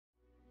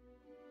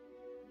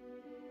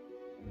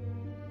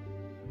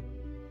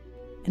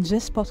In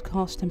this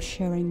podcast, I'm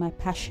sharing my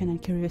passion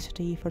and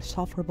curiosity for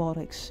soft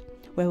robotics,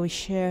 where we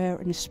share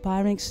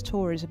inspiring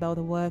stories about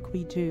the work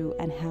we do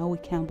and how we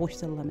can push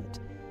the limit.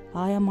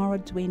 I am Mara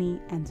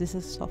Dwayne, and this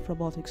is Soft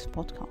Robotics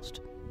Podcast.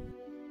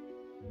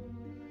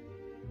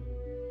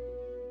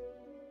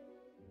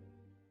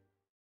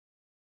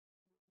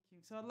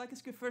 So I'd like to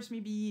ask you first,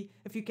 maybe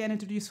if you can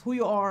introduce who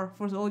you are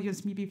for the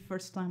audience, maybe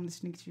first time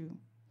listening to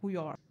who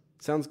you are.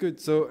 Sounds good.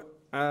 So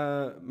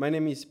my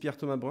name is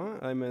Pierre-Thomas Brun.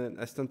 I'm an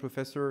assistant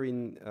professor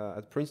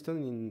at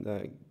Princeton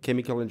in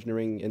chemical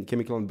engineering and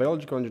chemical and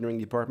biological engineering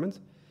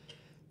department.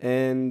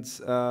 And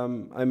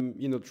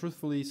I'm,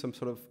 truthfully some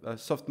sort of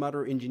soft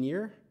matter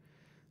engineer.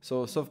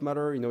 So soft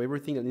matter,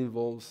 everything that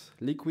involves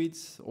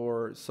liquids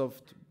or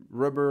soft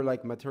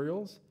rubber-like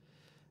materials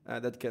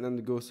that can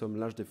undergo some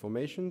large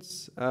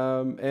deformations.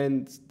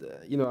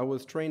 I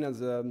was trained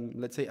as,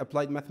 let's say,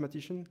 applied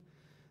mathematician.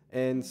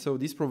 And so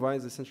this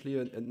provides essentially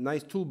a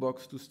nice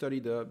toolbox to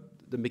study the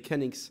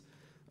mechanics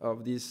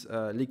of these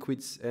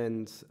liquids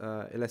and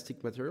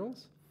elastic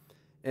materials.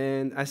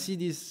 And I see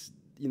these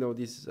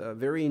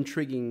very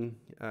intriguing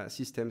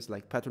systems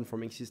like pattern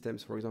forming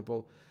systems, for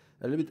example,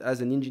 a little bit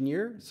as an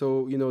engineer.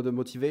 So, the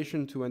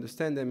motivation to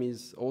understand them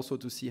is also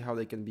to see how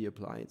they can be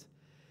applied.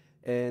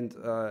 And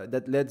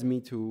that led me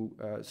to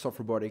soft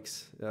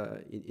robotics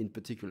in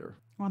particular.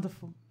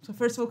 Wonderful. So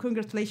first of all,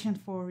 congratulations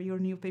for your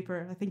new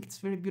paper. I think it's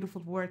very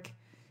beautiful work.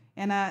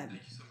 And thank you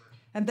so much.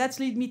 And that's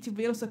led me to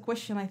be also a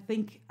question. I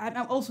think I'm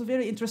also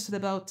very interested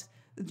about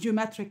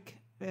geometric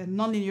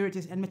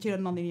nonlinearities and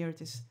material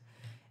nonlinearities.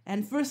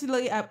 And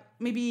firstly,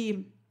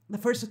 maybe the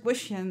first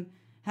question,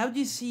 how do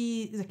you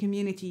see the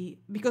community?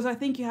 Because I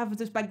think you have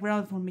this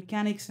background for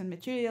mechanics and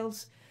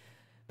materials,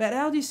 but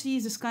how do you see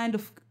this kind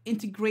of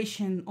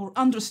integration or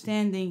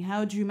understanding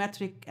how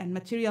geometric and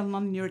material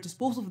nonlinearities,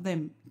 both of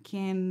them,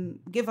 can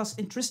give us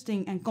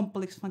interesting and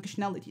complex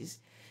functionalities?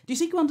 Do you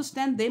think you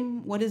understand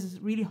them? What is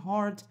really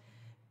hard?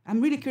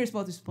 I'm really curious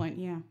about this point,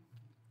 yeah.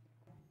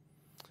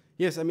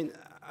 Yes, I'm going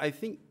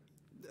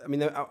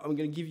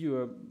to give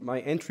you my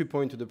entry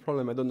point to the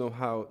problem. I don't know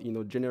how,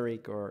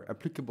 generic or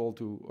applicable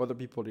to other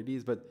people it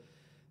is, but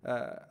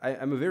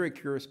I'm a very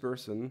curious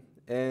person.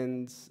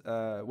 And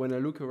when I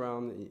look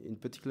around, in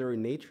particular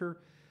in nature,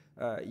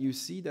 you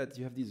see that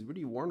you have these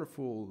really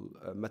wonderful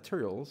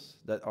materials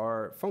that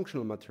are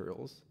functional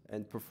materials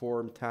and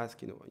perform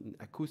tasks, in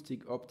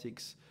acoustic,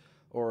 optics,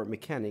 or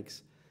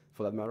mechanics,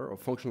 for that matter, or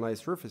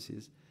functionalized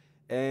surfaces.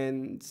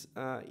 And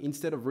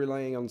instead of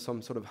relying on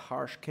some sort of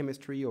harsh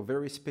chemistry or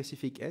very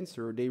specific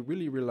answer, they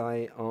really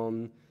rely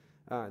on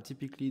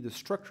typically the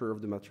structure of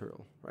the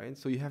material, right?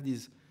 So you have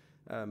these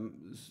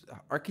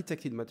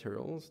architected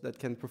materials that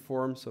can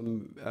perform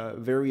some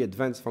very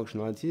advanced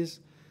functionalities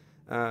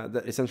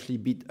that essentially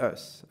beat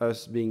us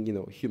being,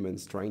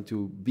 humans trying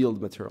to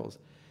build materials.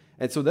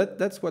 And so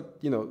that's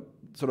what,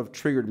 sort of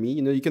triggered me.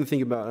 You can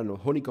think about,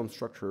 honeycomb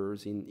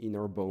structures in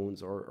our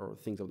bones or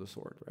things of the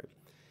sort, right?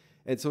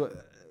 And so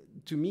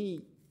to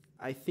me,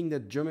 I think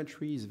that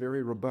geometry is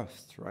very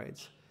robust, right?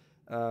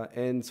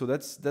 And so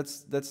that's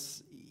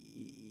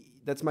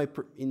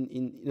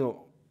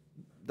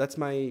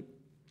my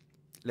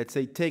let's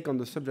say take on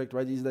the subject,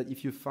 right? Is that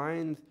if you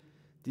find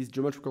these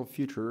geometrical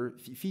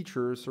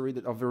features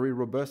that are very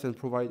robust and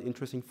provide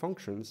interesting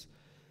functions,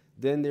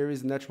 then there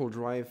is a natural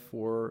drive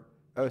for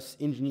us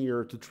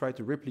engineers to try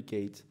to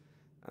replicate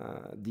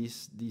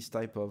these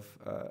type of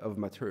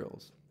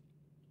materials.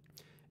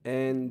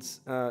 And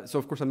so,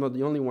 of course, I'm not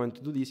the only one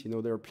to do this.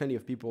 There are plenty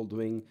of people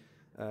doing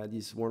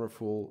this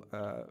wonderful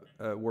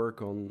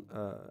work on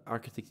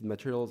architected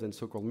materials and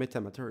so-called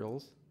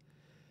metamaterials.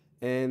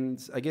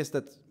 And I guess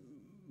that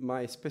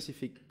my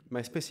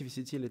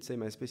specificity, let's say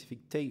my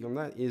specific take on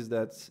that is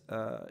that,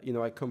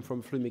 I come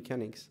from fluid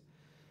mechanics.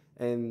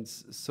 And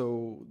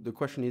so the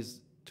question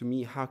is, to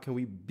me, how can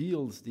we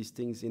build these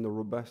things in a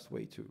robust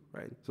way too,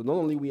 right? So not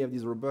only we have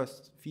these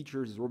robust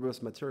features, these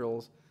robust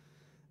materials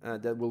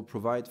that will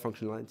provide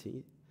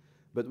functionality,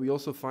 but we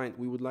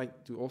would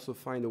like to also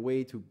find a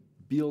way to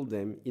build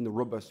them in a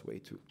robust way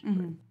too.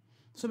 Mm-hmm. Right?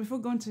 So before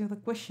going to the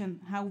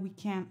question, how we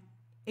can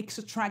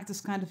extract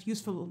this kind of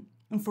useful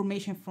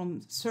information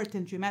from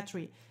certain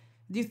geometry,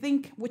 do you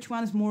think which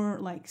one is more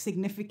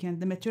significant,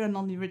 the material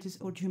nonlinearities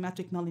or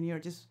geometric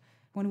nonlinearities,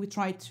 when we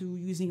try to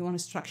using one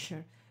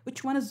structure?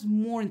 Which one is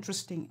more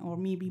interesting or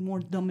maybe more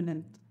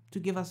dominant to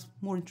give us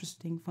more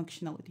interesting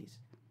functionalities?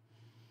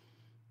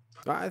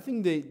 I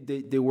think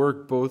they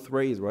work both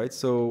ways, right?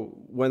 So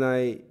when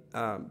I,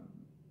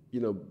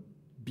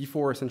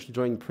 before essentially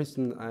joining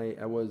Princeton,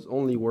 I was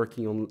only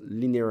working on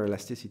linear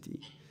elasticity.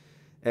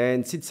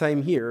 And since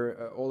I'm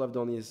here, all I've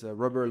done is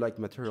rubber-like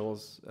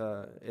materials,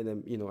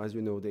 and as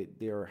you know,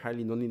 they are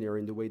highly nonlinear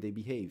in the way they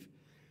behave.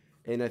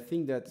 And I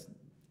think that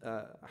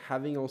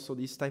having also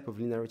this type of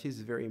linearity is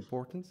very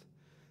important.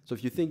 So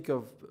if you think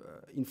of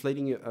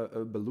inflating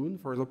a balloon,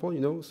 for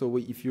example, so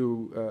if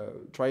you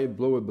try to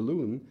blow a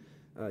balloon,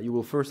 you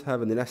will first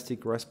have an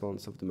elastic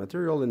response of the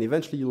material, and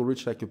eventually you'll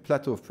reach a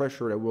plateau of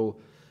pressure that will,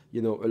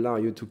 allow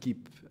you to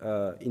keep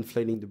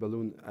inflating the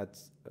balloon at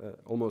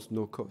almost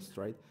no cost,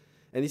 right?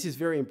 And this is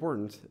very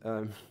important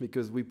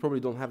because we probably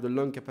don't have the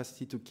lung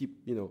capacity to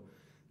keep,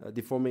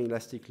 deforming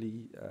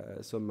elastically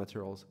some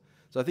materials.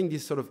 So I think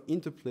this sort of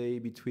interplay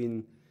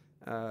between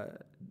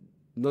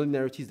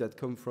nonlinearities that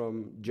come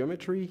from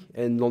geometry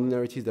and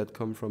nonlinearities that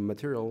come from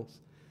materials,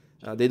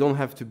 they don't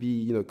have to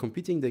be,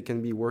 competing. They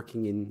can be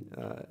working in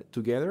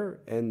together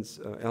and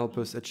help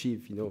us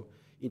achieve,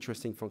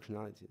 interesting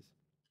functionalities.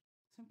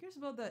 So I'm curious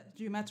about the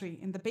geometry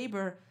in the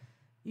paper.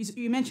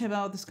 You mentioned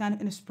about this kind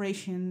of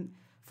inspiration.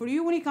 For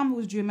you, when you come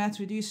with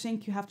geometry, do you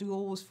think you have to go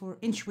always for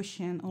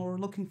intuition or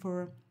looking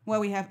for where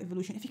we have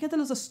evolution? If you can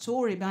tell us a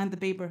story behind the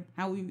paper,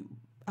 how you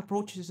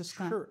approach this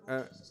kind. Sure.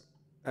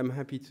 I'm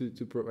happy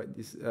to provide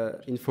this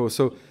info.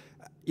 So,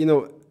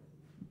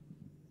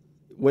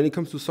 when it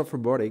comes to soft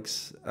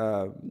robotics,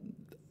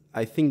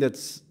 I think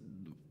that's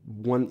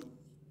one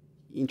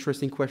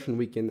interesting question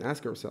we can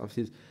ask ourselves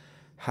is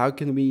how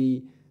can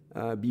we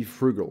be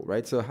frugal,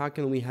 right? So how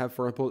can we have,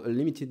 for example, a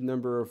limited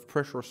number of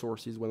pressure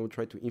sources when we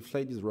try to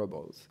inflate these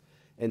robots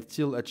and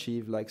still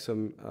achieve like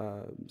some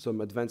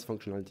advanced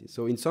functionality?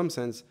 So in some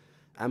sense,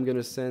 I'm going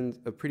to send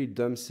a pretty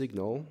dumb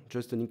signal,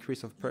 just an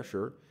increase of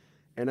pressure,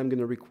 and I'm going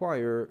to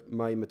require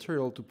my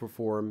material to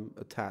perform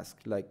a task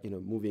like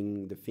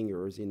moving the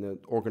fingers in an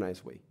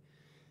organized way.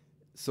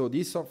 So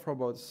these soft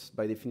robots,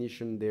 by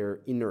definition, they're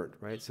inert,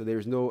 right? So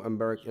there's no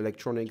embarked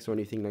electronics or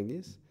anything like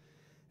this.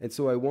 And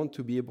so I want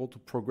to be able to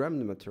program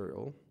the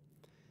material.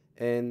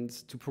 And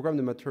to program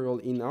the material,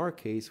 in our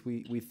case,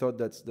 we thought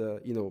that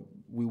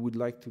we would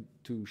like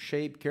to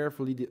shape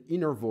carefully the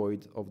inner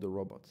void of the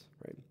robot,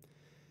 right?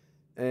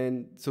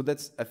 And so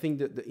that's, I think,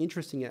 the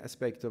interesting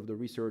aspect of the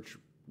research,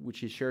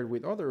 which is shared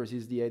with others,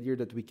 is the idea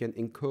that we can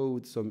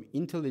encode some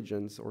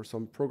intelligence or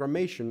some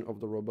programmation of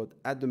the robot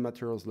at the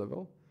materials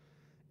level.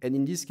 And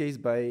in this case,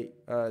 by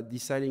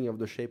deciding of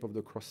the shape of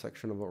the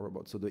cross-section of a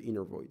robot, so the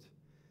inner void.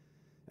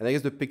 And I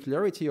guess the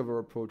peculiarity of our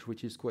approach,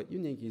 which is quite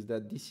unique, is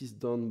that this is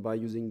done by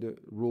using the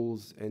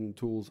rules and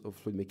tools of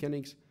fluid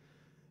mechanics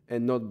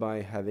and not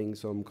by having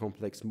some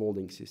complex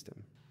molding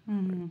system.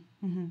 Mm-hmm,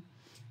 mm-hmm.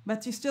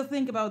 But you still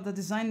think about the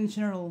design in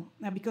general,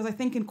 because I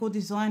think in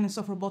co-design and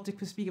soft robotics,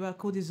 we speak about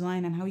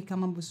co-design and how we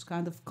come up with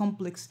kind of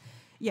complex,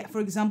 for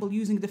example,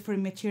 using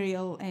different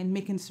material and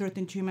making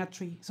certain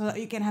geometry so that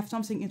you can have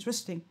something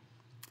interesting.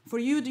 For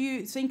you, do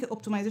you think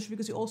optimization,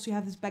 because you also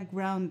have this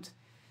background,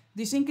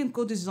 do you think in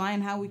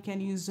co-design how we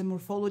can use the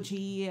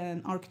morphology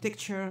and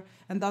architecture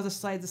and the other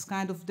side, this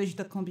kind of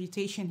digital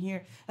computation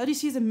here? How do you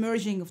see the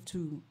merging of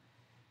two?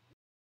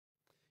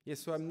 Yes,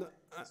 so I'm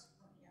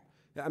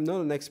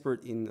not an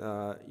expert in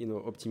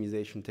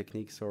optimization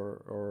techniques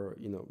or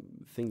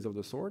things of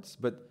the sorts,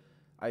 but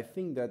I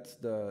think that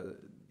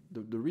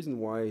the reason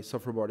why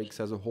soft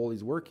robotics as a whole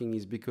is working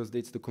is because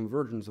it's the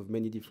convergence of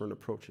many different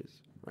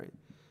approaches, right?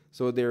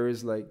 So there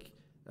is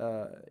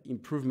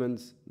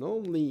improvements not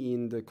only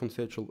in the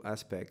conceptual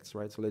aspects,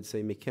 right? So let's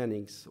say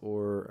mechanics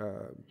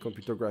or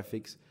computer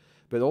graphics,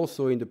 but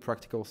also in the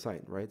practical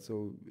side, right?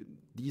 So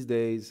these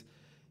days,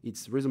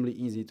 it's reasonably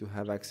easy to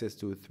have access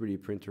to a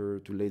 3D printer,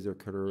 to laser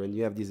cutter, and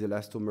you have these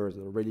elastomers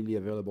that are readily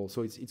available.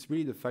 So it's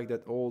really the fact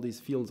that all these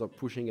fields are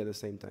pushing at the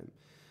same time.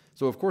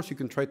 So of course you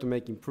can try to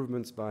make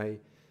improvements by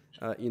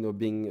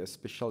being a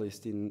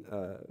specialist in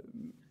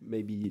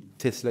maybe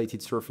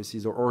tessellated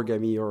surfaces or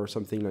origami or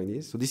something like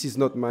this. So this is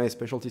not my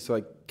specialty, so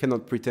I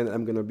cannot pretend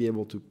I'm going to be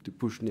able to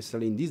push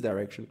necessarily in this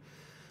direction.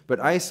 But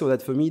I saw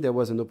that for me there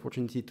was an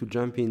opportunity to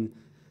jump in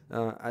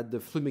at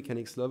the fluid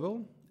mechanics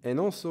level and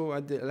also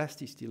at the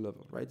elasticity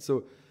level, right?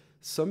 So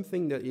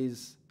something that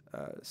is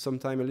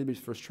sometimes a little bit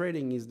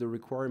frustrating is the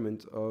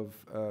requirement of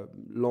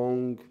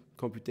long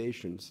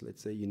computations,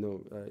 let's say,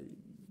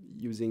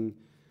 using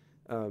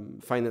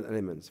finite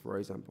elements, for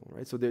example,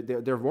 right? So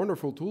they're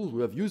wonderful tools.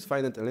 We have used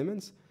finite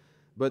elements,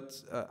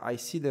 but I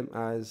see them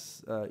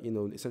as,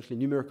 essentially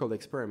numerical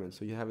experiments.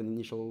 So you have an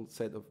initial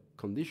set of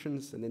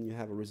conditions, and then you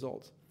have a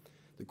result.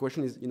 The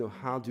question is,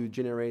 how do you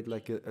generate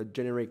like a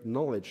generic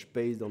knowledge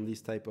based on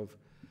this type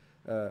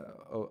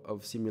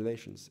of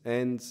simulations?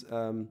 And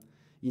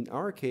in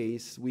our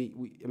case,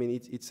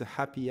 it's a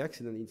happy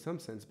accident in some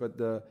sense, but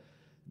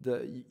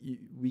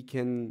we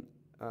can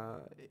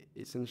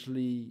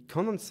essentially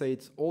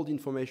condensate all the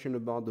information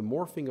about the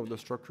morphing of the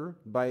structure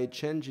by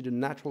changing the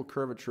natural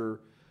curvature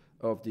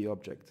of the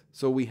object.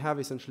 So we have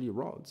essentially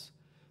rods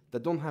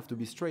that don't have to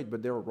be straight,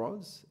 but they're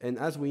rods. And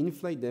as we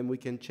inflate them, we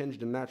can change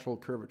the natural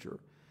curvature.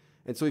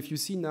 And so if you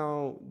see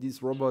now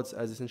these robots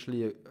as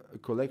essentially a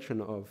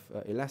collection of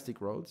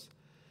elastic rods,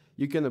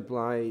 you can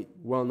apply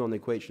well-known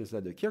equations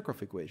like the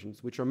Kirchhoff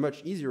equations, which are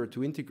much easier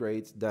to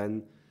integrate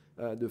than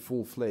the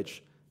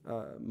full-fledged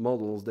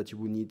models that you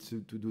would need to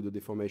do the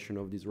deformation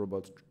of these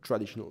robots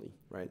traditionally,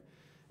 right?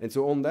 And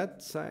so on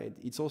that side,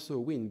 it's also a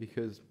win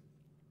because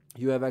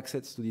you have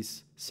access to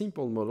this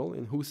simple model,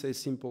 and who says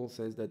simple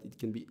says that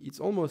it's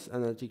almost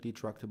analytically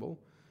tractable,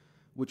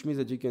 which means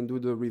that you can do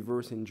the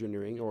reverse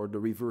engineering or the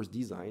reverse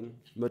design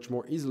much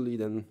more easily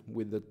than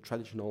with the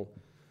traditional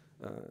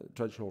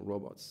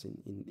robots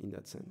in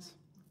that sense.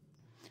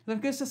 But I'm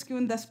curious to ask you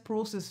in this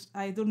process,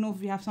 I don't know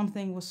if you have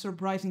something was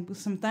surprising, but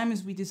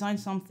sometimes we design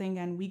something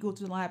and we go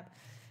to the lab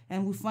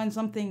and we find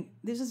something,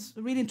 this is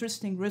a really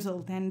interesting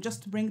result. And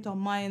just to bring to our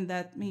mind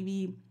that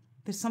maybe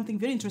there's something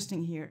very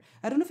interesting here.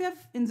 I don't know if you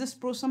have in this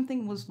process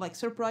something was like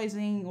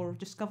surprising or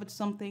discovered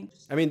something.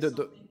 I mean,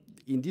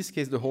 in this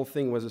case, the whole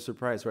thing was a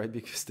surprise, right?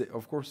 Because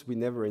of course we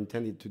never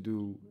intended to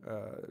do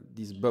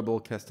this bubble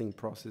casting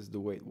process the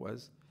way it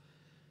was.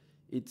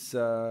 It's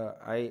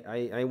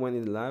I went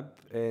in the lab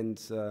and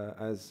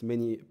as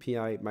many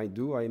PI might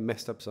do, I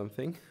messed up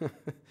something.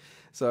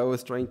 So I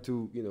was trying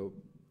to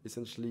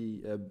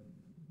essentially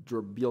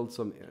build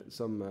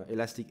some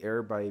elastic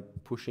air by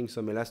pushing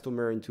some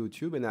elastomer into a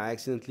tube, and I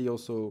accidentally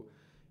also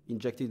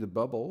injected a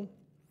bubble.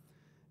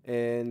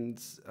 And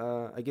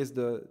I guess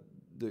the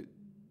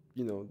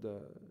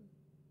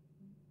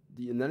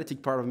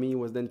analytic part of me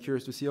was then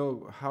curious to see,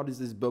 how does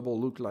this bubble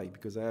look like?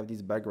 Because I have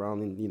this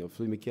background in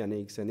fluid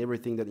mechanics, and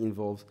everything that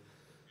involves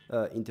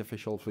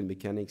interfacial fluid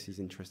mechanics is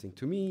interesting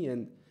to me.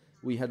 And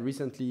we had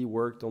recently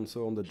worked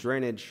also on the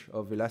drainage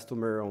of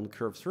elastomer on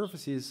curved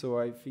surfaces, so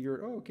I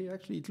figured, okay,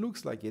 actually it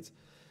looks like it.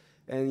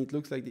 And it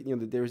looks like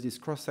that there's this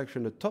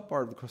cross-section, the top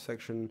part of the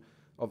cross-section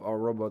of our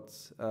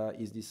robots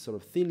is this sort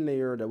of thin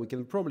layer that we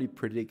can probably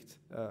predict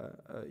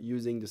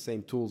using the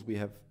same tools we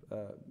have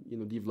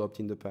developed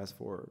in the past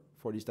for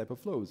these type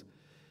of flows.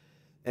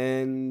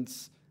 And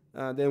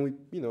then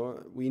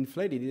we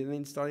inflated it and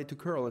it started to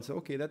curl and said,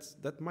 okay,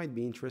 that might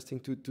be interesting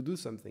to do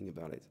something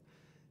about it.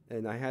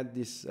 And I had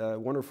this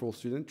wonderful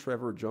student,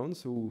 Trevor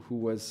Jones, who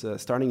was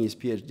starting his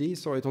PhD.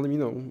 So I told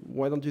him,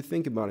 why don't you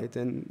think about it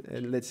and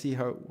let's see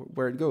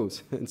where it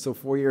goes. And so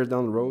 4 years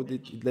down the road,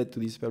 it led to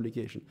this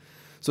publication.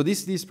 So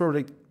this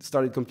project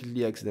started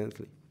completely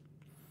accidentally.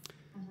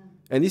 Mm-hmm.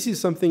 And this is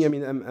something,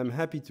 I'm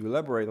happy to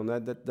elaborate on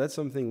that. That's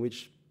something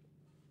which,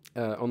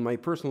 on my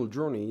personal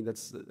journey,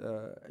 that's,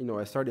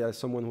 I started as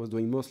someone who was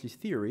doing mostly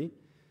theory.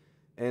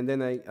 And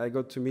then I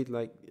got to meet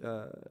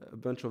a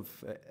bunch of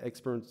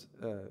excellent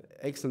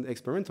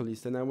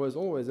experimentalists, and I was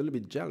always a little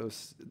bit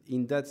jealous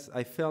in that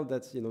I felt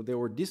that they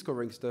were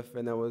discovering stuff,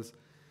 and I was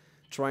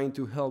trying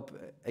to help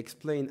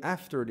explain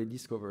after they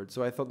discovered.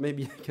 So I thought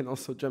maybe I can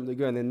also jump the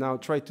gun and now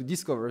try to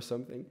discover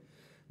something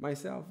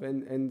myself.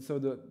 And so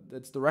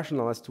that's the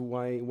rationale as to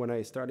why when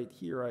I started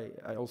here,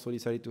 I also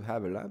decided to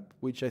have a lab,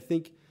 which I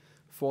think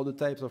for the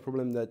types of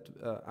problem that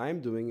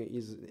I'm doing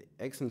is an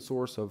excellent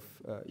source of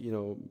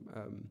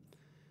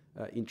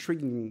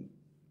intriguing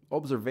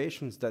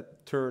observations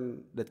that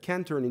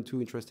can turn into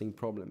interesting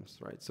problems,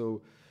 right?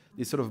 So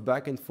this sort of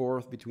back and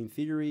forth between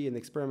theory and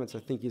experiments, I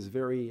think, is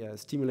very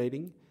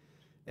stimulating,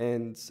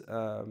 and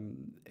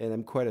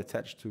I'm quite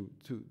attached to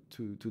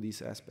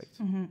this aspect.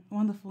 Mm-hmm.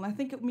 Wonderful. I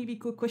think maybe a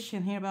quick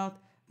question here about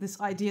these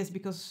ideas,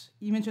 because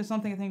you mentioned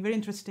something I think very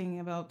interesting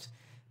about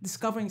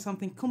discovering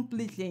something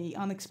completely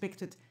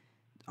unexpected.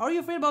 Are you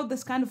afraid about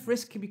this kind of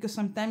risk? Because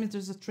sometimes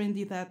there's a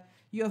trendy that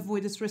you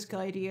avoid this risky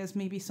ideas.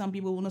 Maybe some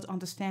people will not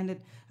understand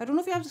it. I don't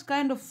know if you have this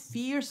kind of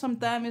fear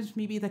sometimes.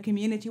 Maybe the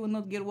community will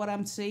not get what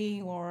I'm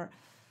saying, or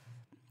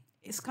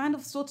it's kind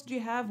of thoughts do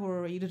you have,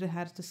 or you didn't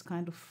have this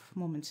kind of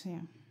moments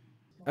here?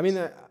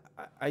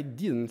 I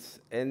didn't,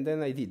 and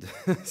then I did.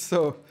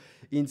 So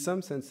in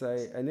some sense,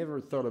 I never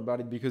thought about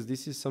it because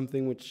this is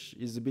something which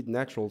is a bit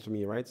natural to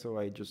me, right? So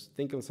I just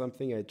think of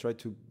something, I try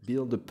to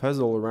build a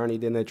puzzle around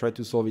it, and I try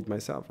to solve it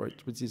myself, right?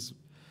 Which is,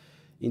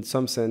 in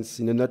some sense,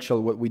 in a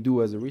nutshell, what we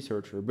do as a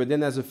researcher. But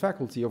then as a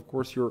faculty, of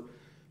course, you're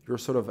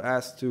sort of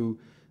asked to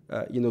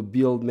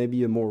build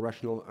maybe a more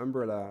rational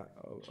umbrella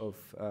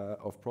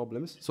of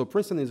problems. So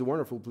Princeton is a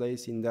wonderful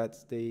place in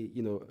that they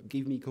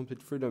give me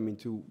complete freedom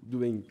into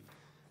doing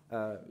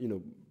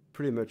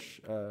pretty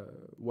much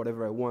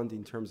whatever I want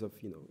in terms of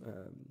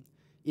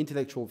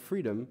intellectual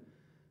freedom.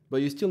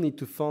 But you still need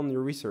to fund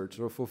your research.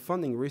 So for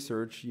funding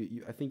research,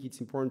 I think it's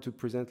important to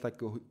present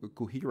like a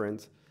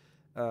coherent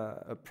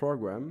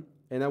program.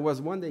 And I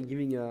was one day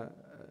giving a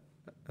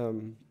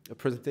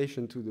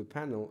presentation to the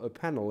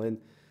panel,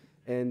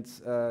 and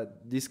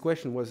this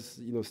question was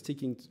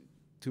sticking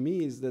to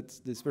me, is that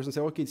this person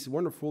said, okay, it's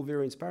wonderful,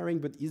 very inspiring,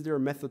 but is there a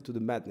method to the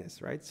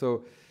madness, right?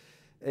 So,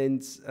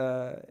 and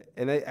I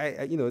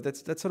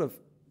that sort of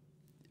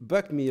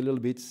bugged me a little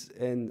bit,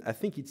 and I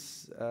think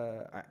it's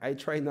I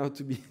try now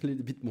to be a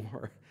little bit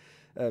more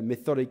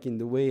methodic in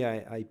the way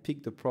I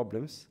pick the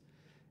problems.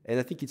 And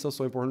I think it's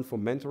also important for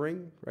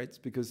mentoring, right?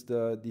 Because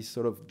this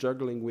sort of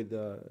juggling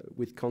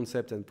with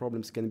concept and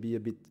problems can be a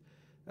bit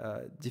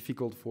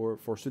difficult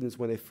for students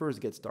when they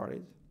first get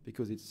started,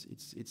 because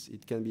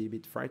it can be a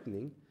bit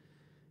frightening.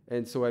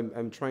 And so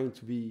I'm trying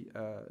to be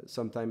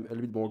sometimes a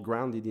little bit more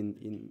grounded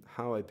in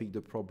how I pick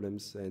the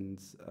problems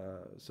and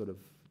sort of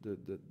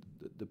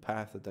the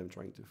path that I'm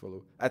trying to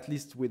follow, at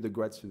least with the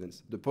grad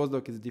students. The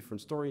postdoc is a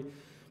different story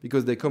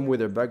because they come with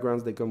their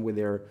backgrounds, they come with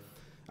their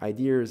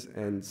ideas,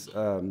 and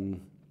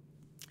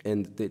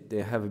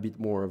they have a bit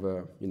more of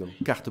a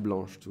carte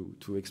blanche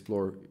to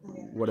explore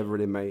whatever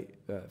they may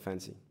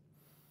fancy.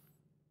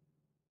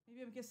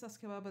 Maybe I'm just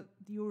asking about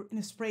your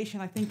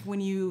inspiration. I think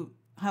when you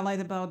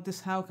highlight about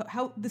this,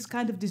 how this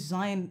kind of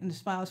design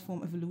inspires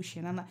from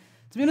evolution. And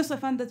to be honest, I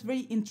find that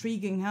very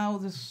intriguing, how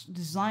this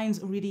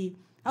designs already,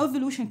 how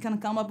evolution can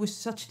come up with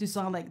such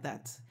design like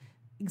that.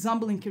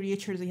 Example, in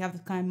creatures, they have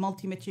the kind of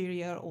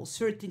multi-material or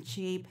certain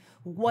shape.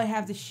 Why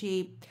have the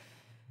shape?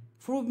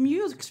 From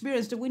your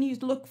experience, when you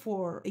look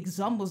for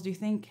examples, do you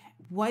think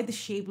why the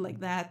shape like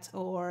that?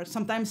 Or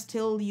sometimes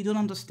still you don't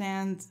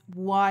understand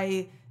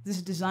why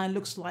this design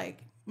looks like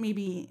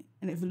maybe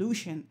an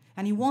evolution,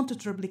 and you want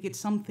to replicate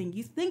something.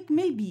 You think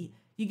maybe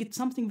you get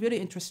something very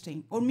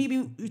interesting, or maybe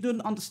you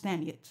don't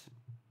understand yet.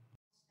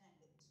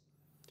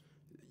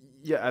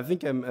 Yeah, I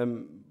think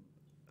I'm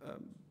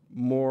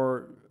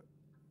more,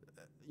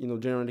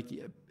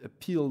 generally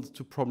appealed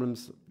to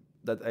problems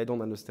that I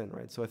don't understand,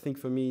 right? So I think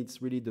for me,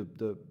 it's really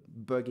the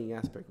bugging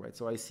aspect, right?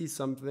 So I see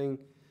something,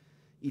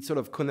 it sort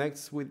of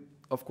connects with,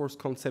 of course,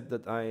 concept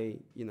that I,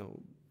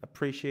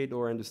 appreciate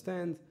or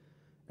understand.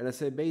 And I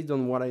say, based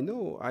on what I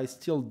know, I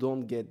still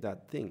don't get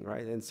that thing,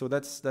 right? And so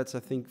that's I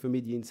think, for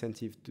me, the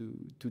incentive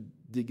to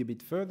dig a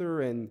bit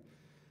further and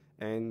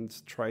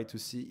try to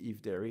see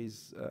if there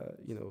is,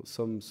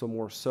 some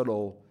more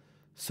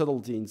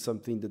subtlety in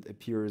something that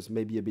appears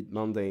maybe a bit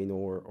mundane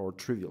or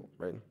trivial,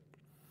 right?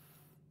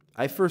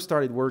 I first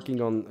started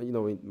working on,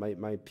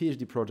 my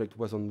PhD project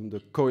was on the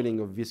coiling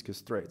of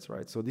viscous threads,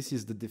 right? So this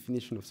is the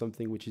definition of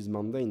something which is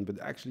mundane, but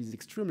actually is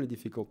extremely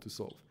difficult to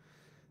solve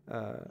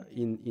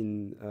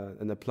in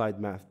an applied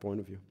math point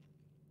of view.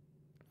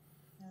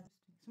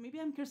 So maybe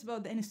I'm curious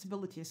about the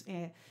instabilities.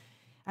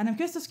 And I'm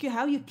curious to ask you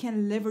how you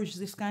can leverage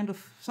this kind of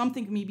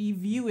something maybe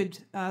viewed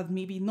as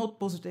maybe not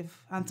positive,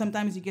 and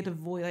sometimes you get a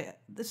void.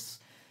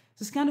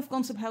 This kind of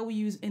concept, how we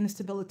use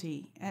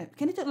instability.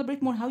 Can you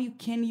elaborate more how you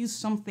can use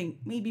something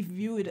maybe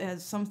viewed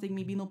as something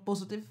maybe not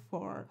positive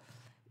or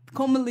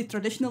commonly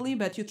traditionally,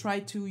 but you try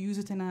to use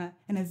it in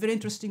a very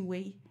interesting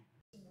way?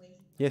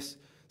 Yes.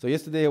 So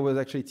yesterday I was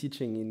actually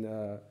teaching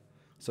in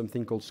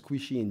something called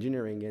squishy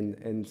engineering,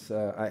 and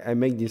I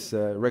make this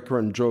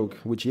recurrent joke,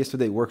 which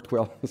yesterday worked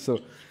well.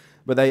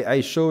 But I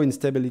show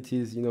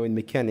instabilities, in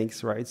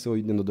mechanics, right? So,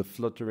 the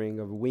fluttering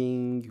of a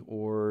wing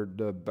or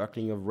the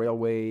buckling of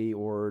railway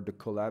or the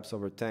collapse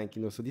of a tank,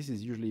 So this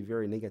is usually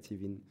very negative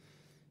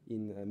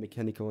in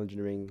mechanical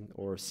engineering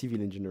or civil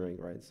engineering,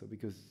 right? So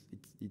because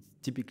it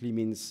typically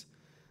means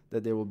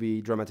that there will be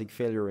dramatic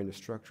failure in the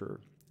structure.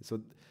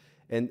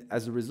 And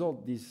as a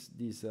result, these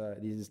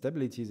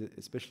instabilities,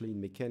 especially in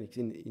mechanics,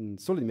 in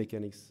solid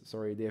mechanics,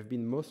 they have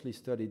been mostly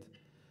studied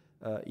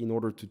in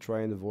order to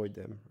try and avoid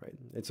them, right?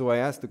 And so I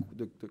asked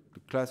the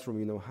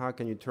classroom, how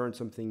can you turn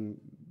something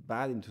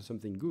bad into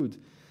something good?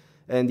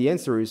 And the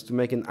answer is to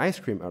make an ice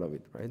cream out of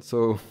it, right?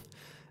 So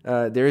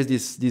there is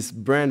this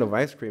brand of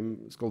ice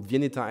cream. It's called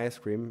Viennetta ice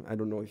cream. I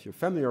don't know if you're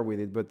familiar with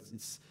it, but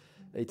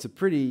it's a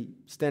pretty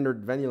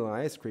standard vanilla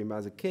ice cream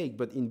as a cake,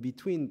 but in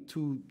between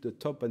the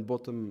top and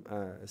bottom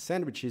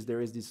sandwiches,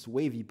 there is this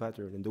wavy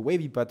pattern. And the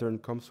wavy pattern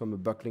comes from a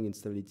buckling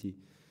instability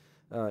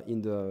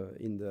in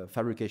the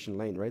fabrication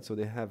lane, right? So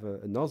they have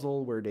a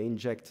nozzle where they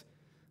inject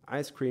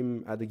ice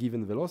cream at a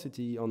given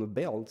velocity on a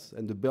belt,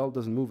 and the belt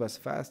doesn't move as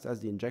fast as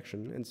the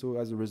injection, and so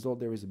as a result,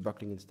 there is a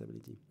buckling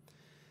instability.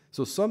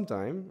 So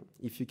sometimes,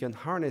 if you can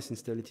harness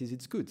instabilities,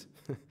 it's good.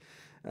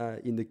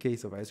 In the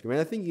case of ice cream, and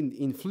I think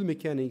in fluid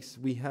mechanics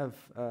we have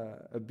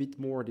a bit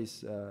more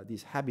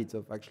this habit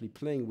of actually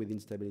playing with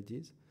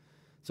instabilities.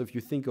 So if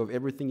you think of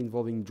everything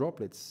involving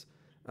droplets,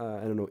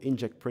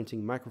 inject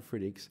printing,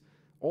 microfluidics,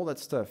 all that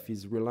stuff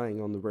is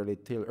relying on the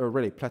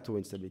Rayleigh plateau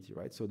instability,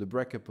 right? So the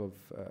breakup of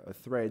a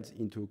thread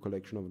into a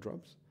collection of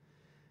drops.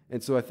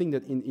 And so I think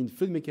that in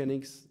fluid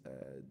mechanics,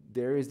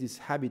 there is this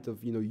habit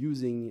of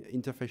using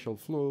interfacial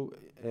flow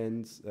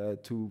and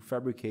to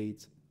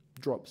fabricate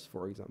drops,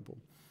 for example.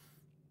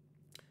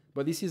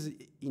 But this is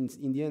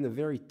in the end a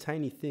very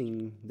tiny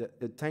thing,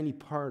 a tiny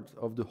part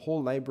of the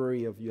whole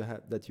library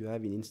that you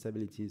have in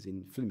instabilities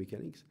in fluid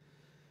mechanics.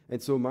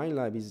 And so my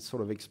lab is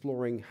sort of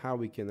exploring how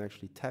we can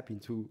actually tap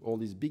into all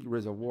these big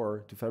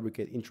reservoirs to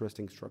fabricate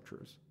interesting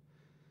structures.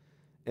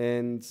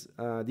 And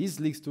this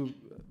leads to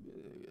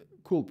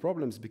cool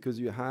problems because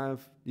you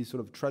have this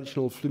sort of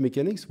traditional fluid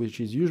mechanics, which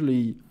is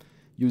usually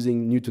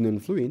using Newtonian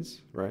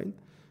fluids, right?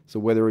 So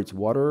whether it's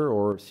water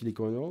or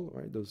silicone oil,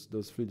 right?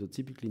 Those fluids are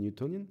typically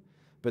Newtonian.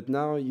 But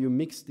now you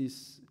mix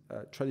this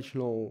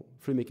traditional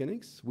fluid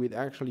mechanics with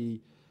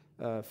actually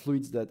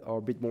fluids that are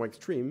a bit more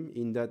extreme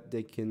in that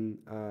they can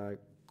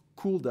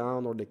cool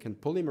down or they can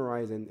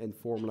polymerize and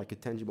form like a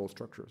tangible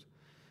structures.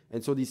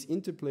 And so this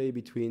interplay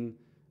between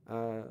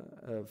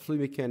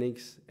fluid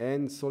mechanics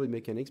and solid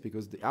mechanics,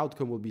 because the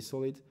outcome will be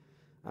solid,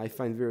 I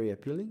find very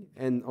appealing.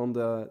 And on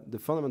the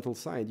fundamental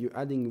side, you're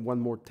adding one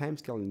more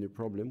timescale in your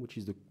problem, which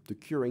is the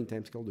curing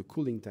timescale, the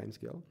cooling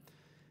timescale.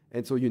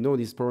 And so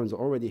these problems are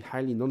already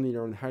highly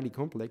nonlinear and highly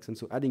complex, and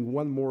so adding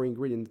one more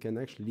ingredient can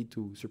actually lead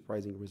to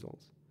surprising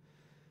results.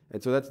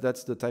 And so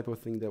that's the type of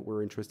thing that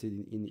we're interested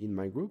in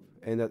my group,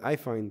 and that I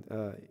find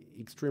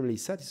extremely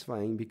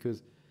satisfying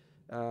because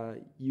I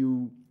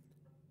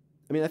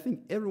think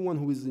everyone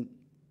who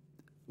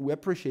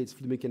appreciates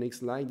fluid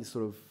mechanics like this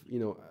sort of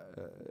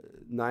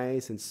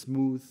nice and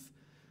smooth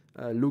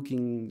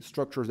looking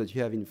structures that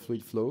you have in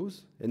fluid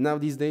flows. And now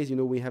these days,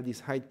 we have these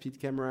high-speed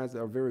cameras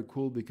that are very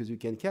cool because you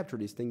can capture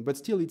this thing, but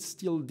still, it's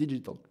still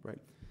digital, right?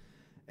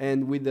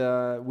 And with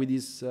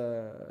this,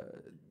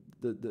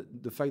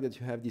 the fact that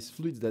you have these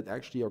fluids that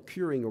actually are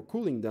curing or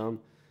cooling down,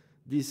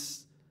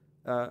 this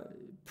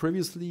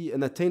previously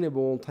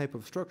unattainable type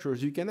of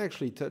structures, you can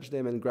actually touch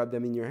them and grab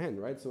them in your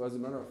hand, right? So as a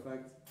matter of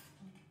fact,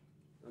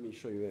 let me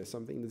show you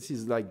something. This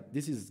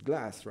is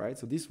glass, right?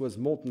 So this was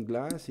molten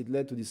glass. It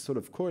led to this sort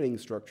of coating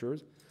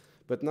structures,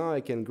 but now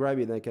I can grab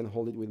it and I can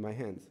hold it with my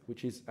hands,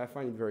 which is, I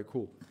find it very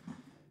cool.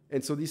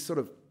 And so this sort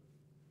of,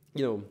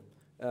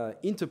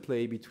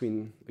 interplay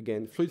between,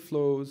 again, fluid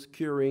flows,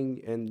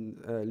 curing, and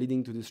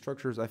leading to these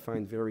structures, I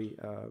find very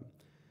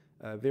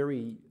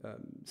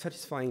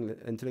satisfying,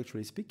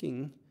 intellectually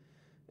speaking,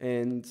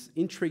 and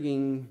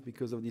intriguing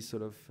because of this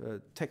sort of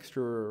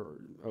texture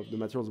of the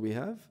materials we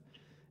have.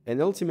 And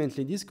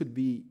ultimately, this could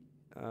be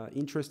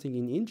interesting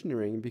in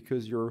engineering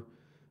because you're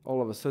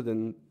all of a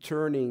sudden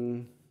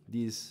turning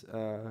these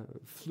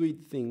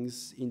fluid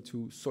things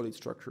into solid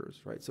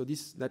structures, right? So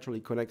this naturally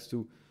connects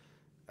to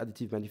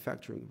additive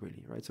manufacturing,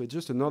 really, right? So it's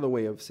just another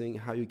way of saying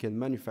how you can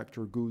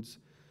manufacture goods,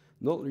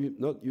 not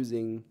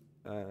using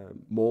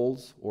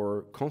molds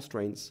or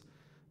constraints,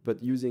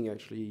 but using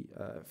actually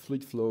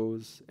fluid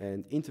flows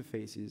and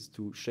interfaces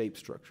to shape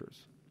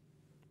structures.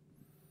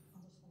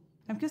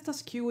 I'm just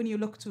ask you, when you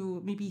look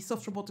to maybe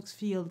soft robotics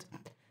field,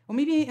 or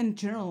maybe in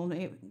general,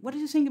 what do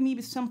you think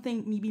maybe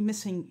something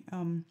missing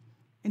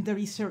in the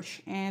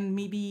research, and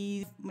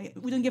maybe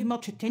we don't give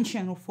much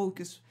attention or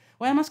focus?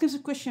 Why I'm asking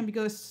this question,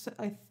 because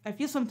I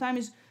feel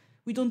sometimes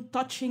we don't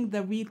touching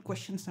the real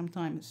question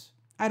sometimes.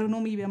 I don't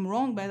know, maybe I'm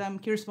wrong, but I'm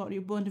curious about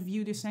your point of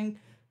view. They're saying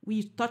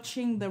we're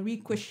touching the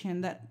real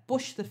question that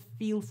push the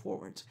field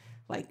forward.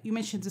 Like you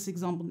mentioned this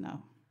example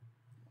now.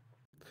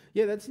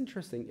 Yeah, that's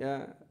interesting.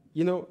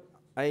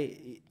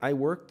 I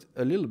worked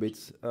a little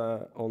bit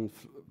on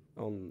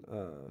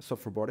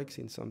soft robotics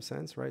in some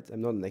sense, right?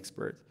 I'm not an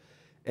expert.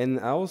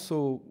 And I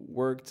also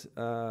worked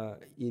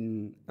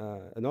in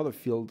another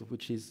field,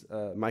 which is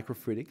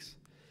microfluidics.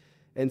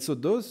 And so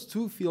those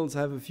two fields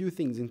have a few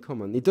things in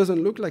common. It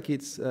doesn't look like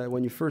it's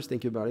when you first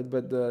think about it,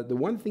 but the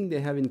one thing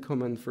they have in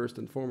common first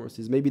and foremost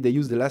is maybe they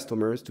use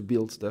elastomers to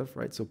build stuff,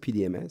 right? So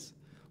PDMS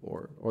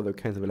or other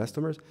kinds of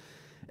elastomers.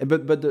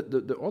 But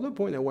the other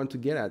point I want to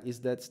get at is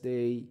that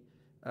they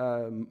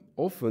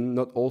often,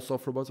 not all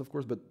soft robots, of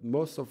course, but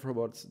most soft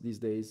robots these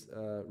days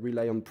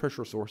rely on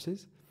pressure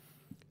sources.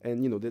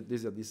 And,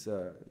 these are these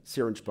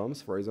syringe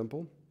pumps, for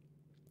example.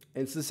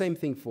 And it's the same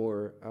thing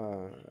for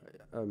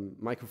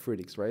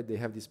microfluidics, right? They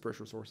have these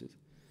pressure sources.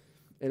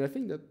 And I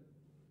think that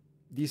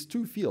these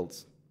two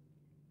fields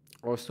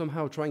are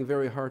somehow trying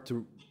very hard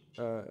to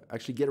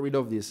actually get rid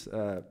of these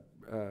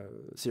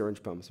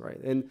syringe pumps, right?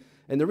 And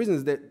the reason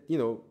is that,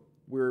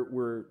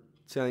 we're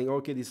saying,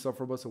 okay, these soft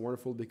robots are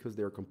wonderful because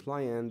they're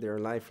compliant, they're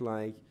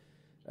lifelike.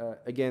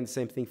 Again,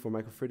 same thing for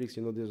microfluidics.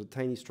 There's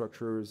tiny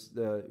structures.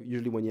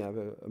 Usually when you have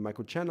a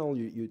microchannel,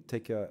 you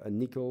take a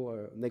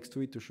nickel next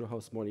to it to show how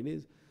small it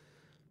is.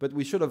 But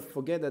we should have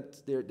forget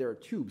that there are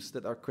tubes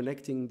that are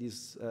connecting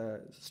these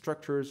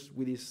structures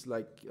with these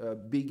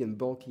big and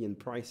bulky and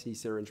pricey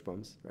syringe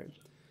pumps, right?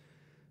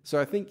 So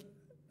I think,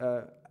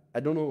 I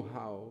don't know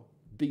how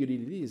big of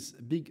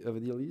a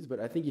deal it is, but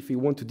I think if we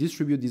want to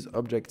distribute these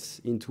objects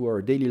into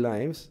our daily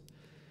lives,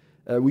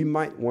 we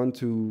might want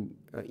to,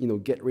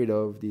 get rid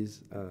of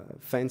these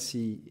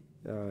fancy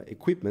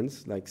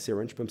equipments like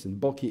syringe pumps and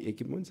bulky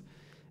equipments,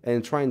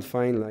 and try and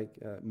find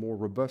more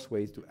robust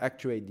ways to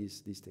actuate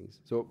these things.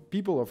 So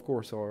people, of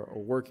course, are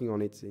working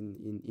on it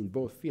in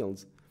both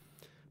fields,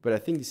 but I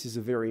think this is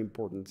a very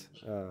important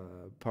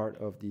part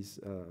of this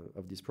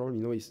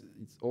problem.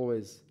 It's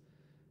always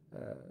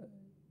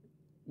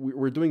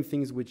we're doing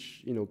things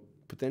which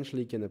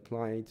potentially can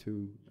apply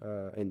to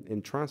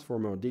and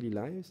transform our daily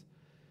lives.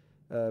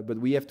 But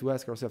we have to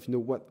ask ourselves,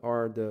 what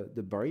are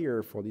the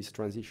barrier for this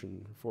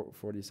transition,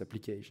 for these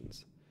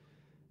applications?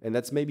 And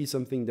that's maybe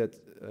something that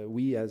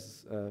we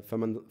as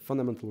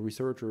fundamental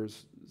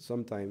researchers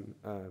sometimes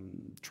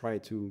try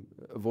to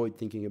avoid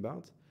thinking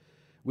about,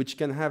 which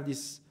can have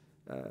this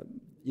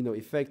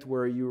effect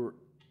where you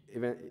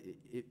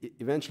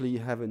eventually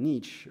have a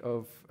niche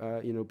of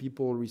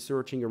people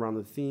researching around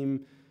a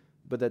theme,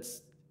 but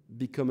that's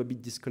become a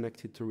bit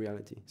disconnected to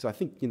reality. So I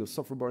think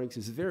soft robotics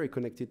is very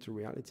connected to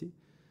reality.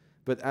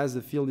 But as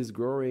the field is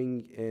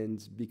growing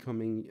and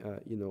becoming,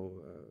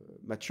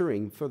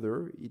 maturing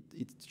further,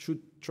 it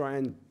should try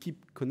and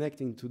keep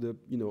connecting to the,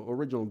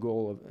 original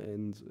goal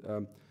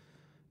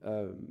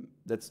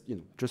that's,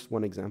 just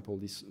one example,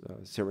 this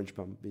syringe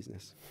pump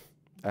business.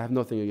 I have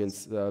nothing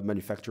against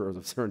manufacturers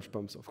of syringe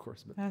pumps, of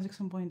course. But. That's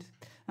some point.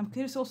 I'm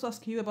curious also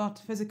ask you about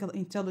physical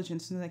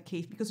intelligence in that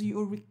case, because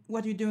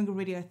what you're doing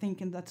already, I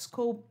think, in that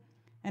scope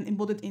and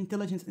embedded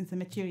intelligence in the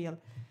material.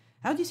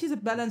 How do you see the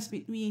balance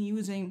between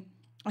using,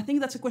 I think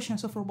that's a question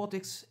of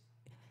robotics,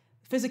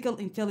 physical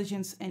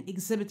intelligence and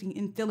exhibiting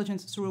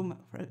intelligence through,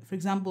 for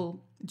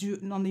example,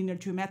 nonlinear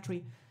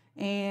geometry,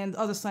 and the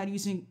other side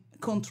using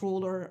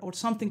controller or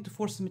something to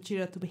force the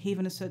material to behave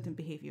in a certain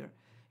behavior.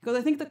 Because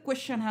I think the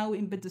question how we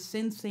embed the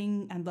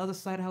sensing and the other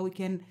side, how we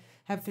can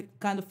have a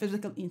kind of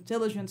physical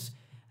intelligence,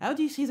 how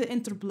do you see the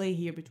interplay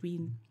here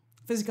between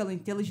physical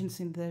intelligence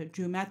in the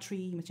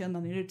geometry, material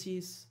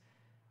nonlinearities,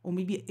 or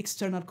maybe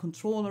external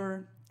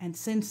controller and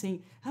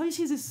sensing? How do you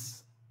see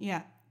this,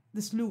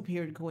 this loop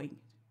here going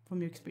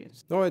from your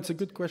experience? No, it's a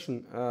good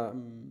question.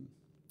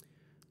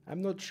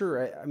 I'm not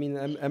sure. I mean,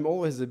 I'm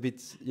always a bit,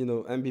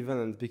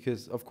 ambivalent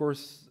because, of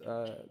course,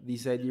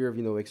 this idea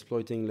of,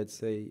 exploiting, let's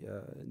say,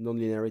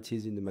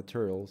 nonlinearities in the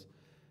materials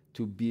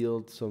to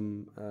build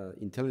some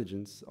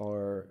intelligence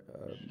are,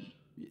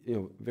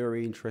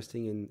 very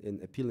interesting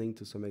and appealing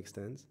to some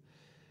extent.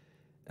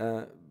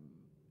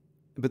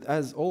 But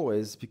as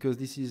always, because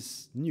this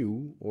is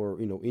new or,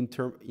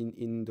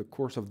 in the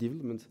course of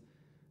development,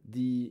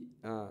 the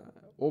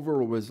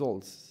overall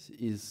results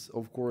is,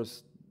 of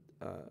course,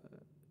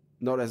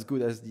 not as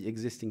good as the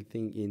existing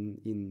thing in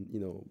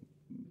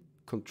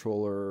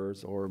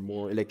controllers or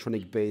more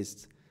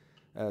electronic-based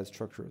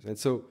structures. And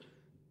so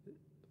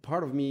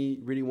part of me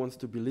really wants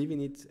to believe in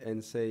it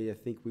and say, I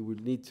think we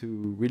would need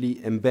to really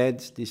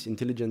embed this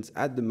intelligence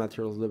at the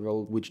materials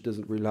level, which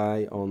doesn't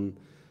rely on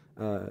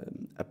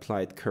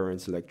applied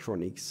currents,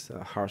 electronics,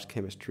 harsh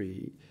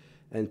chemistry.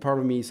 And part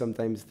of me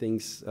sometimes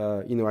thinks,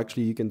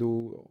 actually you can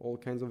do all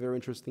kinds of very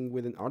interesting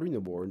with an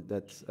Arduino board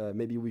that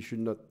maybe we should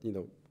not,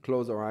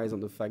 close our eyes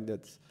on the fact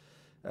that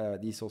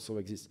this also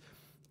exists.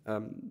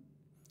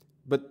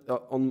 But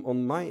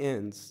on my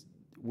end,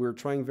 we're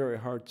trying very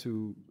hard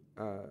to,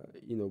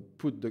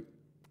 put the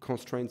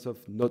constraints of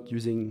not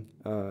using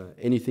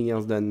anything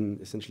else than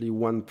essentially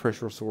one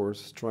pressure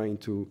source trying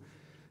to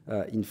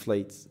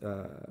inflate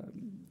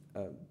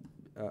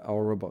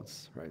our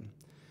robots, right?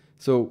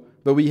 So,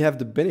 but we have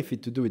the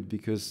benefit to do it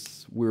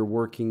because we're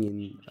working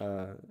in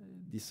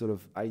this sort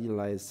of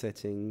idealized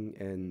setting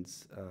and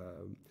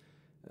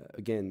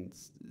again,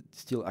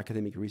 still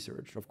academic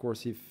research. Of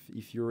course,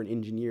 if you're an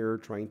engineer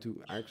trying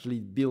to actually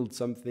build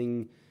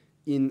something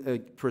in a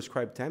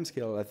prescribed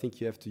timescale, I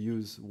think you have to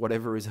use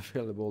whatever is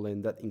available,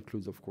 and that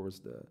includes, of course,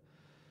 the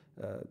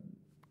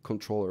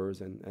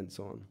controllers and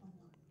so on.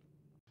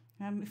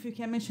 If you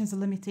can mention the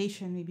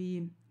limitation,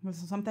 maybe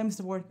sometimes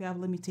the work we have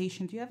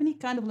limitation. Do you have any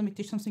kind of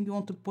limitation, something you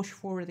want to push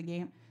forward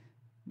again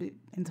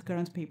in the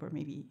current paper,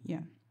 maybe?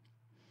 Yeah.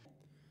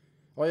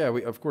 Oh yeah,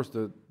 of course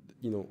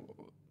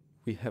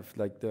we have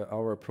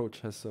our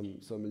approach has some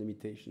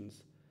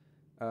limitations.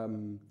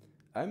 I'm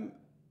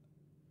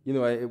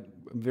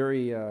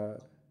very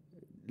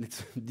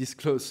let's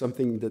disclose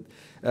something that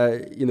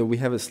we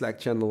have a Slack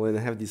channel and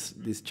I have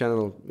this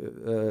channel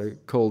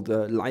called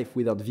Life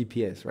Without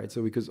VPS, right?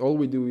 So because all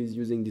we do is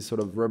using this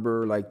sort of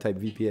rubber-like type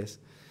VPS,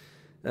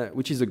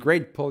 which is a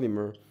great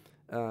polymer,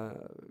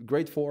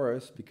 great for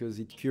us because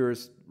it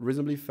cures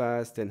reasonably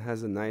fast and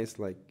has a nice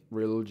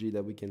rheology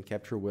that we can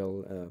capture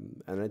well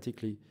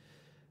analytically.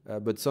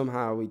 But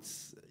somehow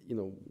it's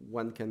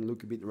one can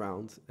look a bit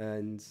around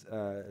and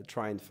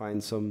try and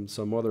find some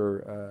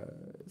other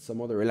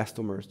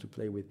elastomers to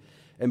play with,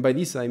 and by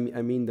this I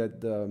mean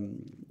that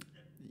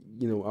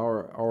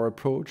our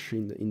approach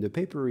in the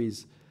paper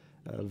is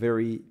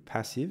very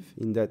passive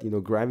in that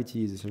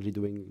gravity is essentially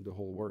doing the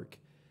whole work,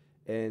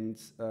 and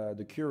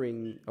the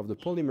curing of the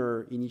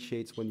polymer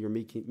initiates when you're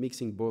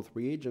mixing both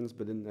reagents,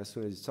 but then as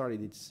soon as it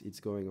started, it's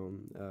going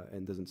on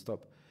and doesn't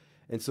stop.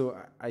 And so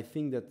I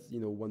think that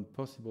one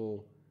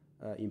possible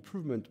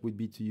improvement would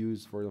be to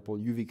use, for example,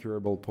 UV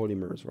curable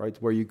polymers, right,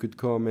 where you could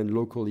come and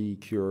locally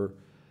cure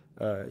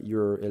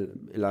your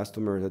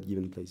elastomers at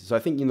given places. So I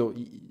think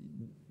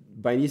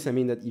by this I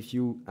mean that if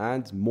you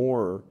add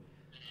more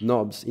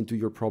knobs into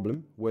your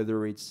problem,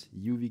 whether it's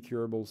UV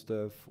curable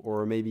stuff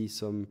or maybe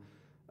some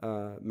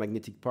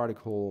magnetic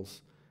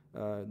particles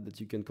that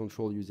you can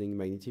control using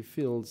magnetic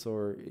fields,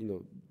 or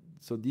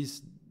so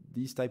these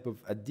type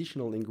of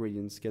additional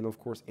ingredients can, of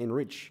course,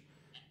 enrich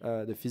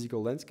the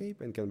physical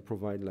landscape and can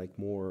provide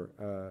more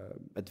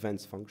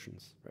advanced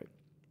functions, right?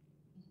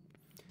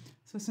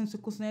 So since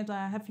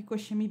I have a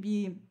question,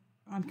 maybe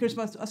I'm curious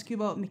about to ask you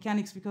about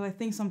mechanics, because I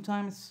think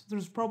sometimes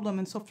there's a problem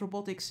in soft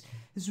robotics.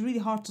 It's really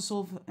hard to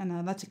solve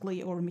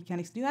analytically or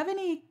mechanics. Do you have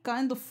any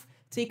kind of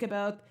take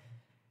about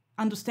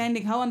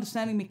understanding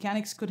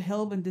mechanics could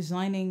help in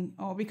designing,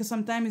 or because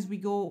sometimes we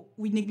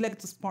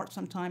neglect this part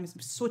sometimes.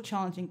 It's so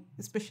challenging,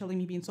 especially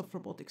maybe in soft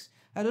robotics.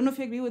 I don't know if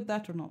you agree with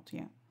that or not.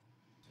 Yeah.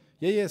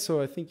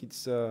 So I think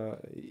it's a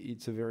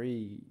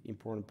very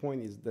important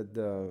point, is that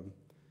the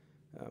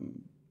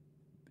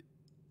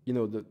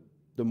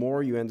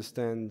more you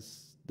understand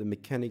the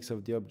mechanics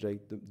of the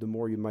object, the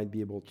more you might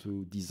be able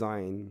to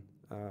design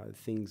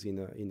things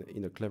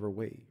in a clever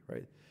way,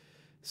 right?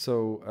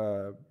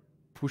 So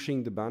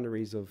pushing the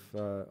boundaries of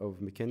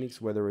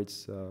mechanics, whether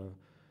it's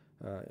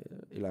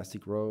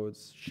elastic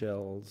rods,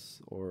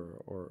 shells,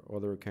 or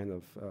other kind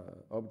of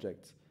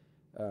objects,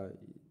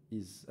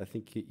 is, I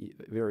think,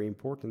 very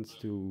important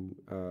to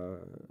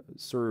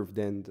serve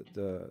then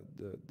the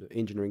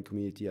engineering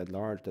community at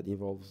large that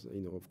involves,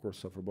 of course,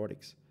 soft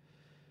robotics.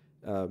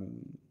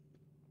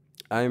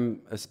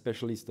 I'm a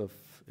specialist of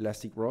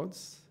elastic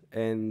rods,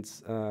 and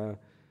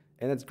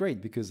that's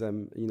great because I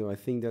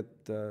think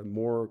that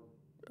more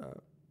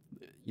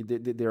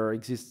there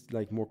exists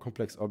like more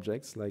complex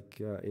objects, like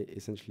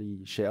essentially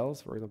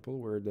shells, for example,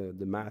 where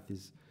the math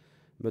is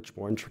much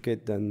more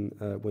intricate than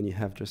when you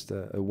have just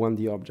a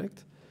 1D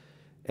object.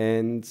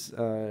 And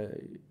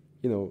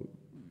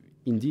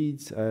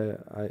indeed,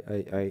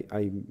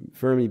 I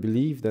firmly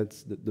believe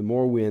that the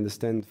more we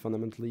understand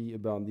fundamentally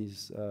about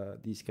these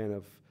kind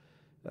of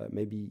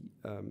maybe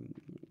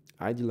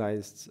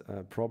idealized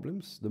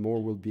problems, the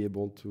more we'll be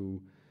able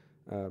to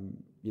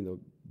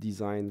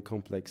design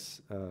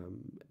complex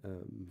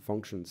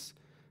functions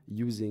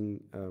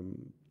using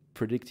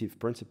predictive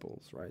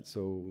principles, right?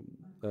 So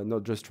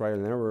not just trial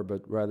and error,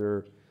 but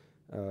rather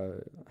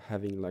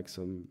having like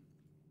some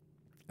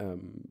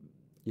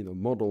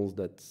models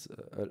that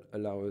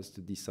allow us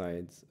to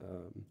decide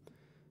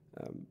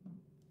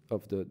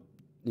of the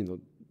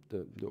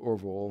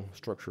overall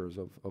structures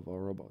of our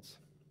robots.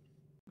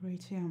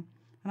 Great, yeah.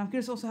 And I'm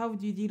curious also, how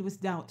would you deal with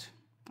doubt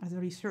as a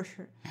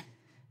researcher?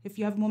 If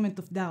you have a moment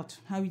of doubt,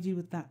 how do you deal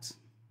with that?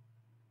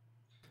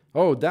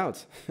 Oh,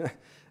 doubt.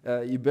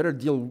 You better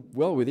deal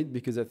well with it,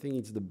 because I think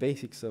it's the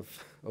basics of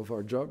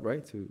our job,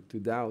 right? To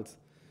doubt,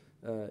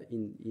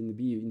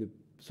 in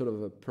a sort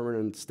of a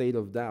permanent state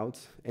of doubt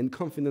and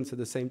confidence at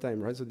the same time,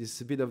 right? So this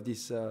is a bit of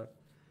this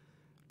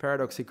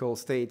paradoxical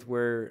state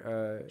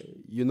where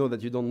you know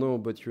that you don't know,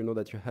 but you know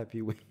that you're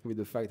happy with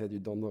the fact that you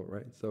don't know,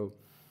 right? So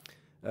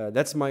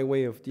that's my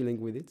way of dealing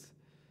with it.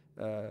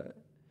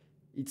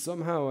 It's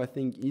somehow, I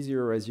think,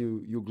 easier as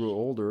you grow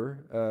older.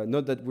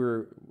 Not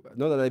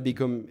that I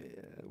become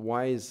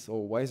wise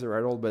or wiser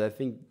at all, but I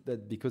think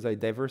that because I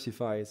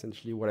diversify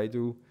essentially what I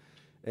do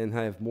and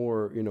have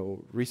more,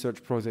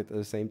 research projects at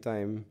the same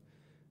time,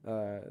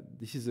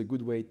 this is a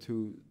good way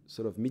to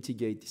sort of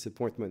mitigate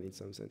disappointment in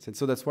some sense. And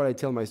so that's what I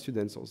tell my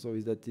students also,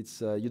 is that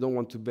it's you don't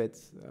want to bet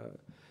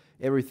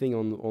everything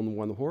on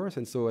one horse.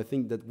 And so I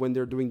think that when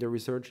they're doing their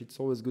research,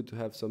 it's always good to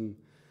have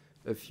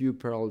a few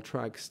parallel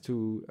tracks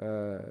to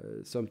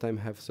sometimes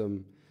have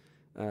some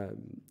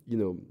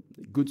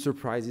good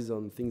surprises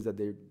on things that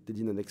they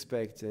didn't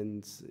expect,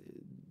 and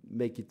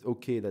make it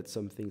okay that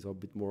some things are a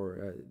bit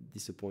more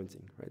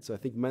disappointing, right? So I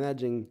think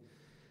managing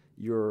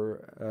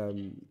your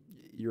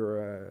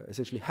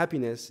essentially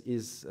happiness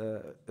is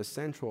a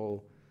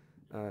central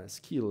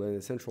skill and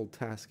a central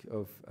task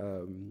of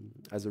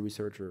as a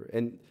researcher.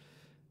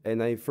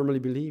 And I firmly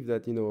believe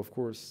that, of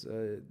course,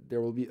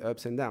 there will be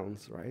ups and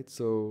downs, right?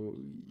 So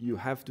you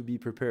have to be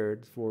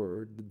prepared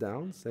for the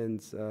downs,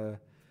 and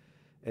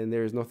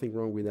there is nothing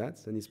wrong with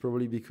that. And it's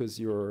probably because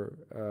you're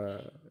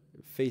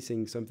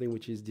facing something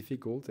which is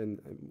difficult,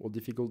 or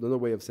difficult, another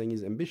way of saying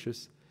is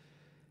ambitious,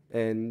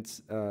 and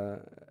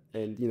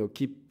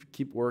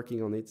keep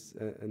working on it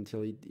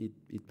until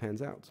it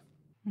pans out.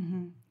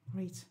 Mm-hmm.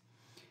 Great.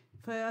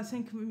 I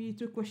think maybe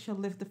two questions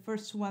left. The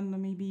first one,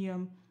 maybe.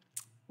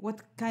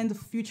 What kind of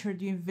future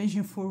do you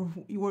envision for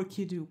your work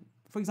you do?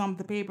 For example,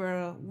 the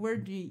paper, where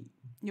do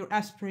your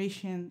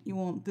aspiration you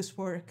want this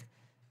work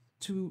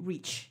to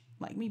reach?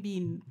 Like maybe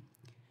in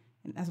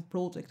as a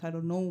project, I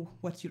don't know,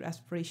 what's your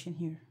aspiration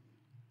here?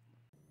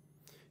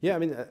 Yeah, I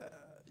mean,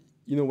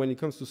 when it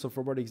comes to soft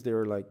robotics, there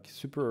are like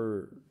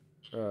super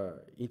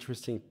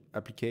interesting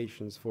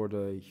applications for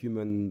the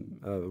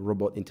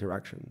human-robot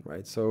interaction,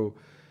 right? So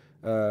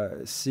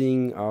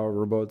seeing our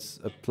robots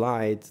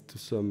applied to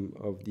some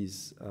of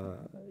these,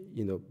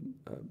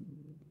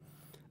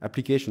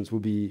 applications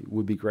would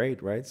be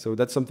great, right? So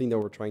that's something that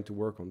we're trying to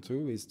work on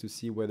too, is to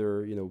see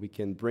whether we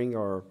can bring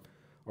our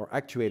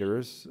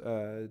actuators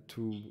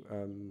to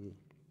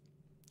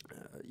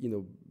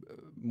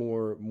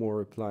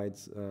more applied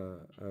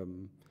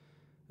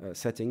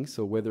settings.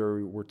 So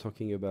whether we're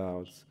talking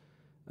about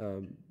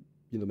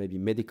maybe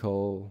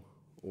medical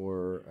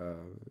or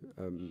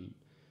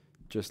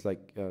just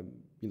like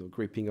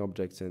gripping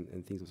objects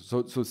and things.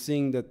 So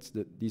seeing that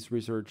this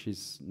research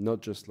is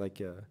not just like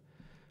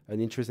an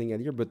interesting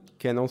idea, but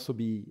can also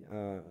be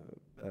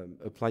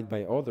applied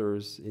by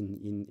others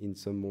in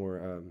some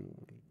more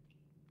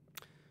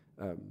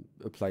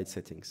applied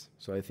settings.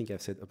 So I think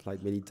I've said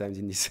applied many times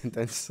in this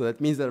sentence. So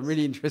that means that I'm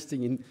really interested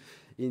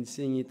in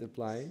seeing it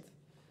applied.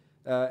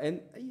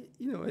 And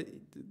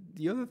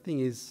the other thing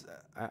is,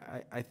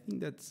 I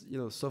think that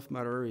soft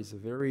matter is a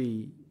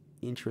very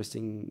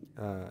interesting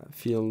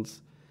field,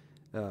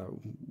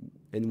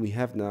 and we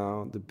have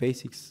now the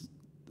basics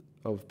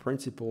of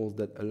principles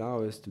that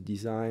allow us to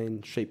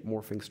design shape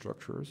morphing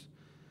structures,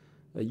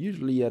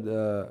 usually at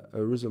a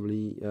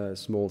reasonably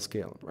small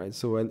scale, right?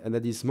 So and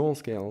at these small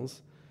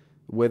scales,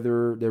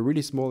 whether they're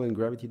really small and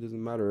gravity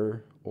doesn't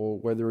matter, or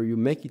whether you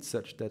make it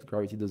such that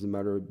gravity doesn't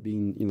matter,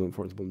 being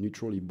for example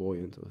neutrally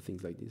buoyant or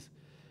things like this,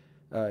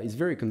 is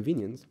very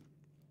convenient.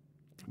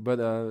 But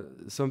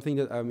something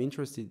that I'm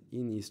interested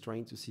in is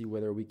trying to see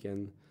whether we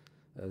can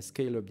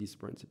scale up these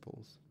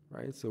principles,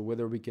 right? So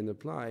whether we can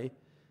apply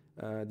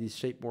these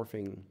shape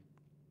morphing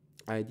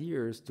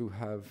ideas to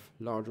have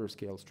larger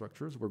scale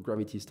structures where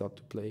gravity starts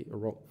to play a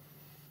role.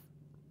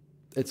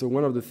 it's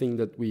one of the things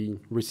that we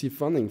received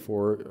funding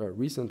for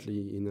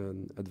recently in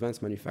an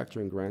advanced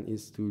manufacturing grant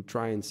is to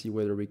try and see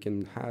whether we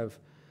can have,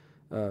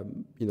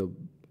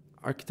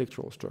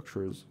 architectural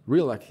structures,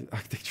 real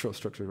architectural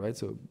structures, right?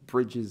 So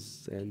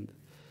bridges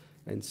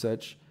and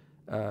such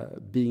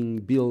being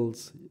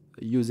built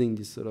using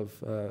this sort of,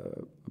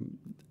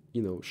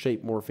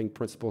 shape morphing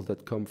principles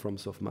that come from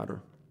soft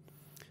matter.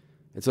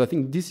 And so I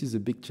think this is a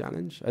big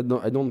challenge.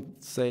 I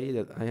don't say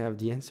that I have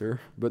the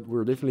answer, but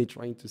we're definitely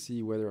trying to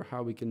see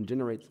how we can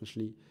generate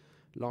essentially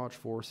large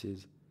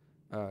forces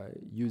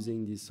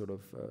using this sort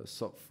of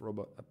soft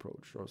robot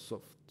approach or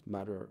soft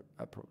matter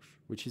approach,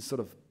 which is sort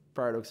of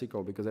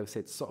paradoxical because I've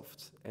said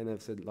soft and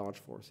I've said large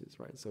forces,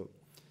 right? So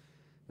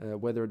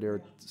whether there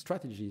are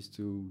strategies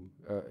to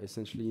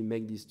essentially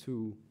make these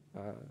two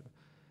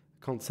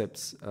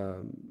concepts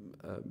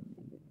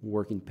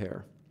work in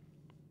pair.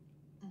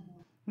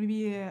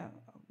 Maybe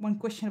one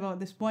question about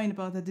this point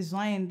about the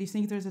design. Do you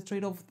think there's a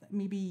trade-off that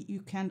maybe you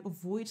can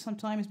avoid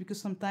sometimes?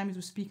 Because sometimes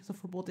we speak of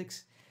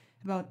robotics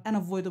about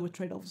unavoidable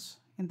trade-offs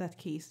in that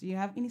case. Do you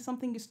have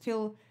something you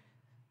still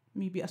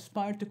maybe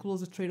aspire to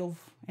close the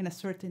trade-off in a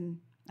certain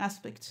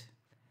aspect?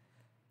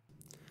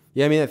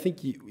 Yeah, I mean, I think,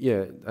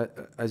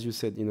 as you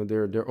said,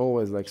 there are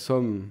always like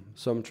some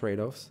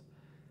trade-offs,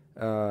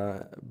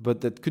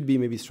 but that could be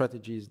maybe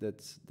strategies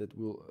that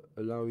will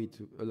allow you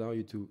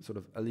to sort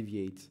of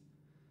alleviate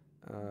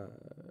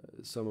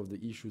some of the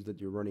issues that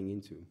you're running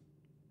into.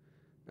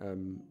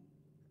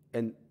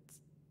 And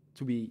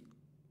to be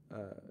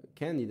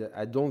candid,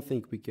 I don't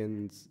think we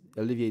can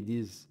alleviate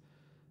these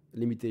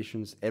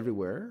limitations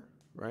everywhere,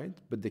 right?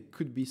 But there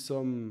could be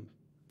some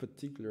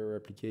particular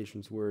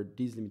applications where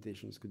these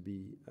limitations could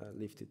be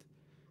lifted.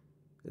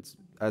 It's,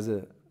 as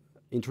a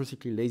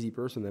intrinsically lazy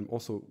person, I'm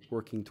also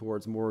working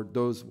towards more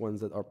those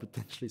ones that are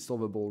potentially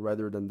solvable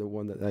rather than the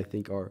one that I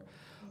think are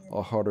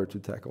harder to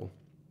tackle.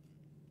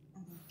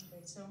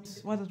 So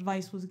what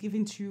advice was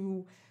given to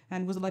you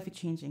and was life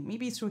changing?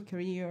 Maybe it's your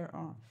career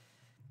or,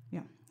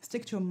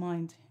 stick to your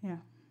mind.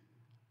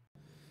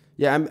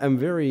 Yeah, I'm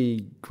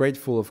very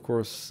grateful, of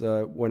course,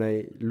 when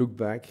I look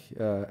back.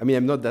 I mean,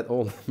 I'm not that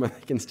old, but I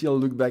can still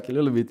look back a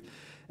little bit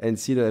and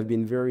see that I've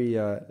been very,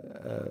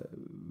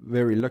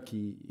 very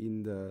lucky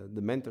in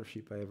the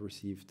mentorship I have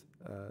received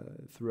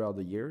throughout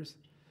the years.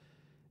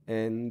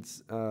 And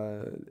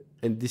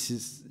this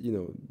is,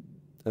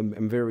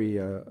 I'm very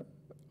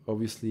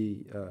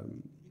obviously,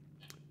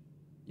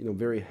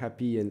 very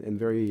happy and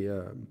very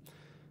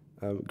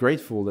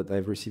grateful that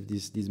I've received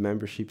these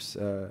memberships,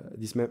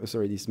 these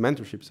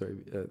mentorships,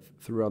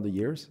 throughout the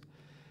years.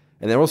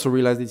 And I also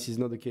realized this is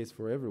not the case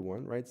for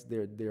everyone, right?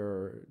 There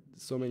are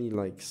so many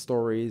like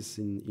stories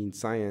in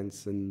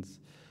science and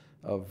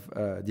of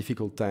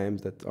difficult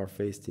times that are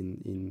faced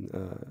in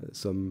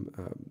some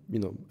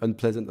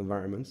unpleasant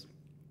environments.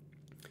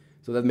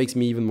 So that makes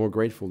me even more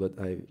grateful that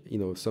I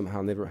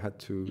somehow never had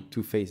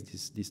to face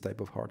these type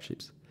of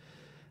hardships.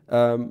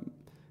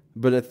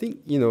 But I think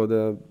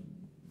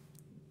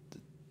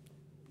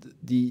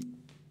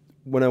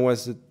when I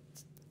was at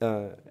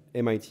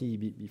MIT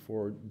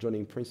before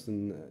joining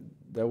Princeton,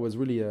 that was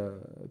really a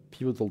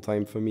pivotal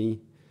time for me,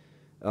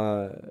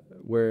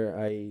 where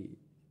I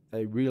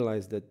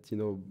realized that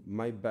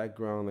my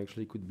background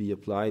actually could be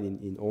applied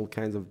in all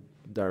kinds of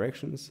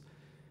directions,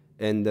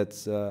 and that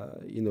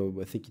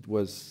I think it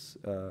was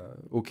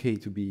okay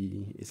to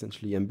be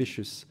essentially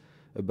ambitious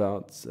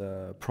about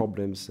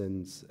problems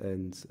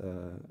and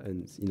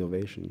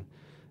innovation.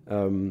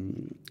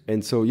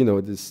 And so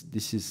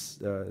this is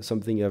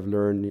something I've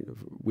learned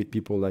with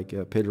people like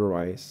Pedro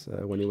Reis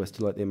when he was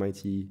still at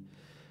MIT.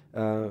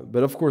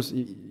 But of course,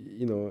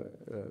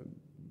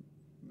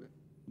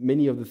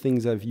 many of the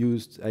things I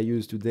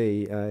use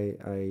today,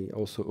 I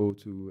also owe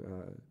to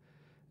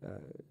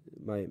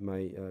my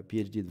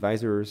PhD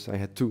advisors. I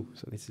had two,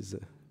 so this is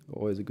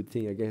always a good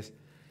thing, I guess.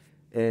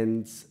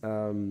 And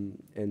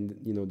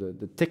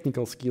the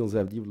technical skills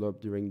I've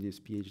developed during this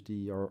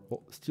PhD are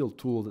still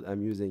tools that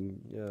I'm using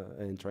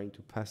and trying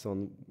to pass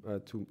on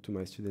to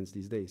my students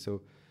these days.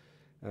 So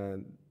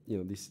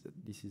this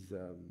is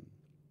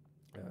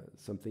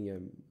something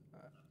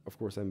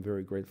I'm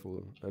very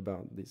grateful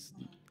about this.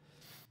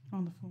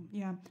 Wonderful.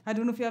 Yeah. I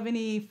don't know if you have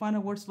any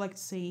final words you'd like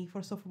to say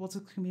for soft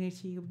robotics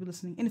community who'll be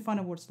listening. Any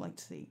final words you'd like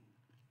to say?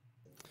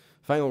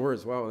 Final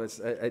words. Wow,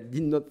 I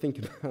did not think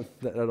about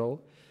that at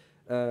all.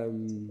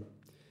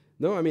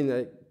 No, I mean,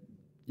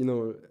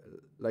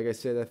 like I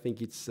said, I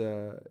think it's.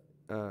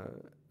 I'm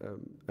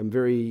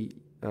very,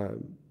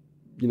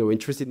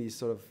 interested in this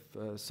sort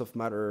of soft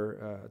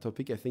matter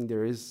topic. I think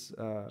there is.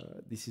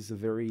 This is a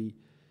very,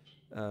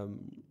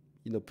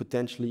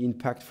 potentially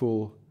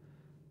impactful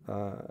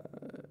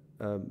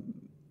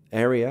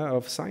area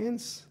of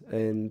science,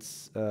 and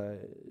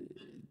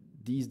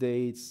these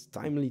days it's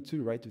timely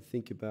too, right, to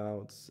think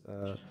about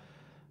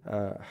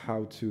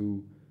how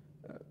to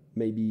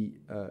maybe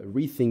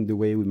rethink the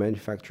way we're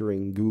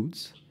manufacturing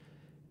goods.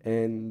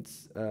 And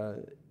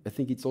I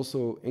think it's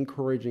also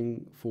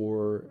encouraging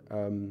for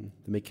the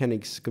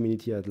mechanics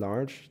community at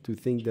large to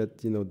think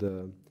that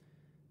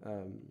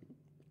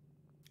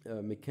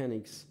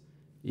mechanics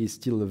is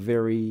still a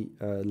very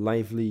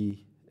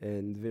lively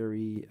and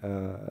very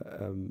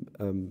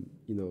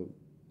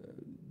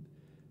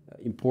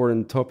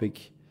important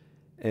topic,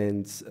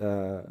 and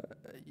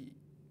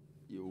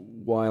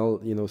while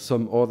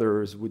some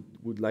others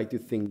would like to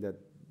think that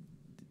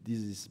this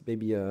is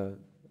maybe a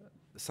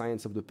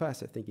science of the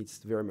past, I think it's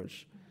very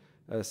much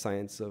a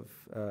science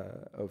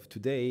of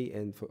today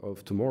and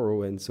of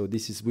tomorrow. And so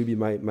this will be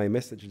my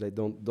message, that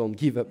don't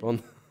give up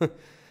on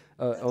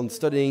on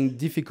studying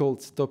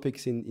difficult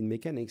topics in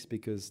mechanics,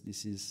 because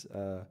this is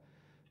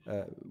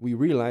we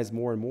realize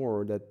more and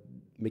more that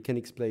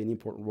mechanics play an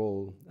important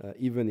role,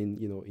 even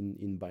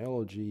in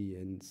biology,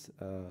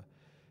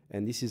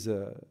 and this is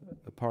a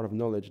part of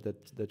knowledge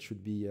that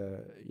should be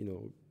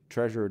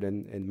treasured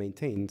and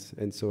maintained.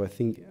 And so I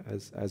think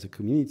as a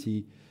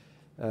community,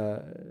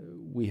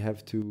 we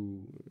have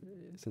to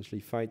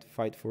essentially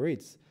fight for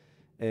it,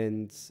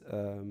 and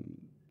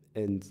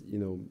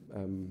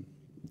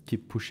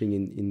keep pushing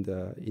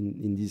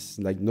in these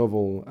like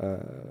novel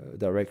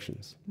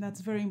directions.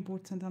 That's very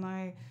important, and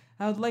I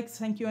would like to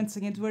thank you once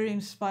again. It's very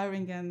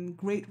inspiring and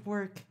great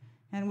work,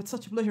 and it's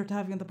such a pleasure to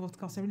have you on the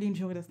podcast. I really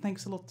enjoyed it.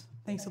 Thanks a lot.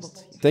 Thanks a lot.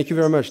 Thank you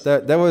very much.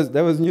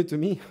 That was new to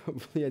me.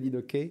 Hopefully I did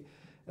okay.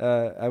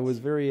 I was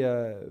very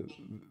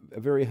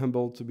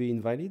humbled to be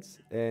invited,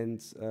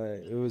 and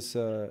it was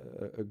a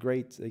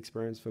great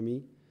experience for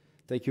me.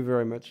 Thank you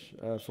very much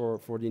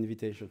for the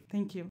invitation.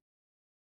 Thank you.